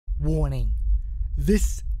Warning.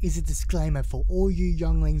 This is a disclaimer for all you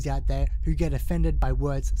younglings out there who get offended by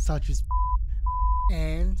words such as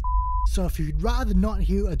and. So if you'd rather not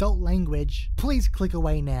hear adult language, please click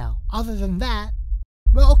away now. Other than that,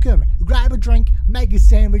 welcome, grab a drink, make a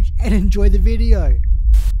sandwich, and enjoy the video.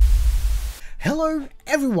 Hello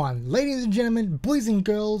everyone, ladies and gentlemen, boys and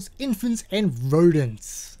girls, infants and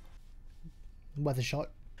rodents. Weather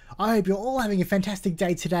shot. I hope you're all having a fantastic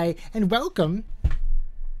day today, and welcome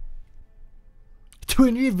to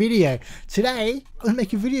a new video. Today, I'm gonna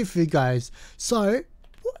make a video for you guys. So,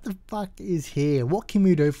 what the fuck is here? What can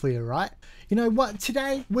we do for you, right? You know what?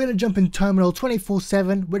 Today, we're gonna jump in Terminal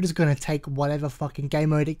 24/7. We're just gonna take whatever fucking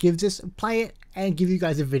game mode it gives us, play it, and give you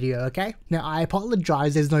guys a video, okay? Now, I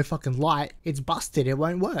apologize, there's no fucking light. It's busted, it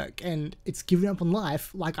won't work, and it's giving up on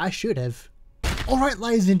life like I should have. Alright,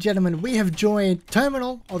 ladies and gentlemen, we have joined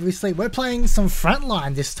Terminal. Obviously, we're playing some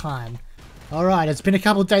Frontline this time. Alright, it's been a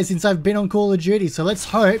couple of days since I've been on Call of Duty, so let's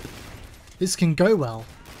hope this can go well.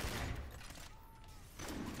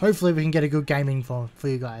 Hopefully we can get a good gaming for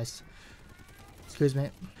you guys. Excuse me.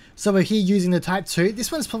 So we're here using the Type 2.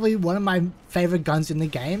 This one's probably one of my favorite guns in the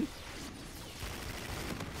game.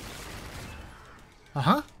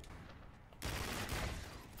 Uh-huh.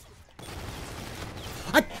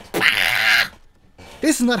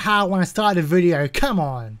 This is not how I want to start a video. Come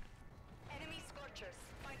on.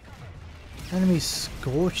 Enemy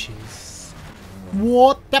scorches.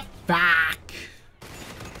 What the fuck?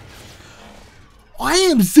 I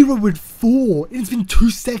am 0-4. It's been 2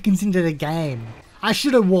 seconds into the game. I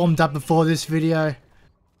should have warmed up before this video.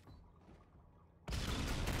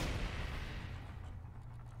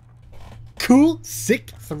 Cool.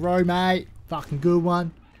 Sick throw, mate. Fucking good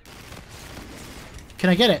one. Can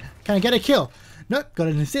I get it? Can I get a kill? Nope, got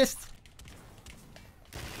an assist.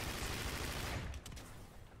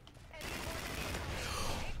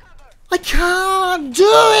 I can't do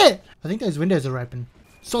it! I think those windows are open.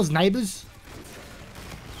 So's neighbors.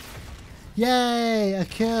 Yay, a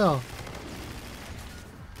kill.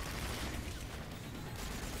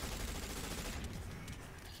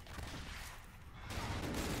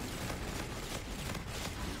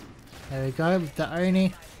 There we go with the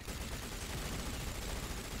Oni.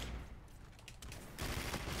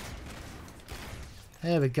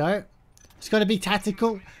 There we go. It's got to be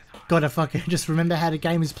tactical. Gotta fucking just remember how the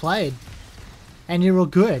game is played. And you're all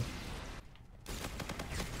good.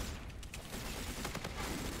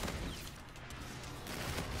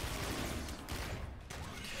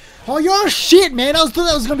 Oh, you're shit, man. I thought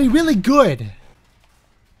that was gonna be really good.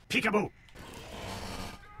 Peekaboo.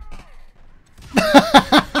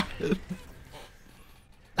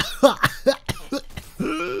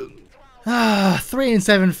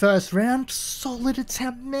 3-7 first round. Solid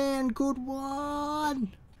attempt, man. Good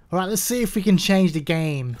one. Alright, let's see if we can change the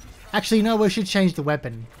game. Actually, no, we should change the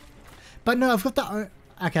weapon. But no, I've got the...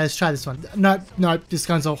 Okay, let's try this one. Nope, nope, this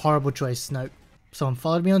gun's a horrible choice. Nope. Someone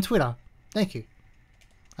followed me on Twitter. Thank you.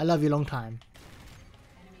 I love you long time.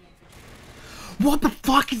 What the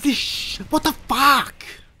fuck is this What the fuck?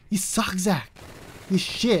 You suck, Zach. You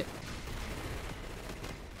shit.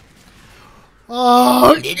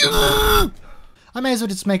 Oh, I may as well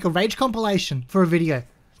just make a rage compilation for a video.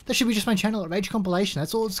 That should be just my channel, rage compilation.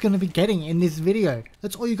 That's all it's going to be getting in this video.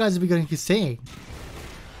 That's all you guys will be going to be seeing.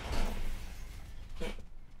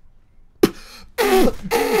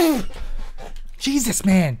 Jesus,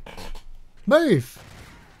 man. Move.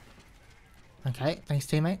 Okay, thanks,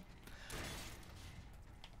 teammate.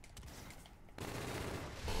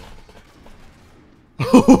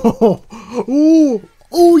 Oh,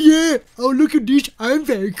 oh yeah. Oh, look at this. I'm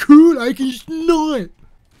very cool. I can snipe.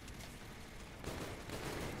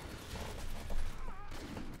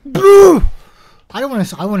 I want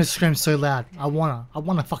to scream so loud. I wanna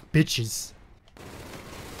fuck bitches.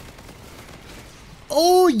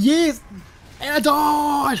 Oh yes, and I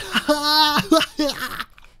died.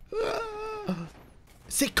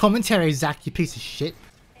 Sick commentary, Zach, you piece of shit.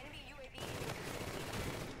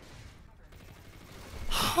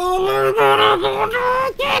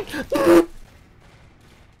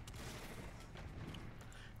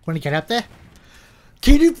 Want to get up there?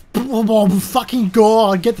 Can you, oh fucking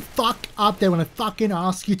god, get the fuck up there when I fucking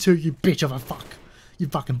ask you to, you bitch of a fuck. You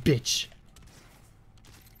fucking bitch.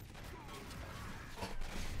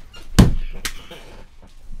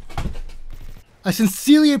 I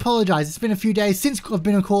sincerely apologize. It's been a few days since I've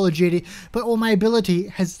been on Call of Duty, but all my ability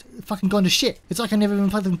has fucking gone to shit. It's like I never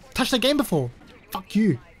even touched the game before. Fuck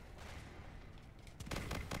you.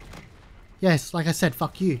 Yes, like I said,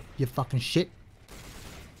 fuck you, you fucking shit.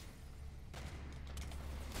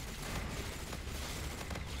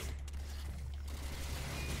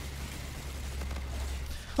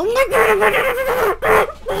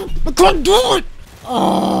 I can't do it!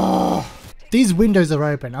 Oh, these windows are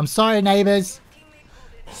open. I'm sorry, neighbors.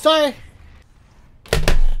 So,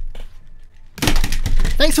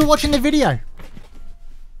 thanks for watching the video.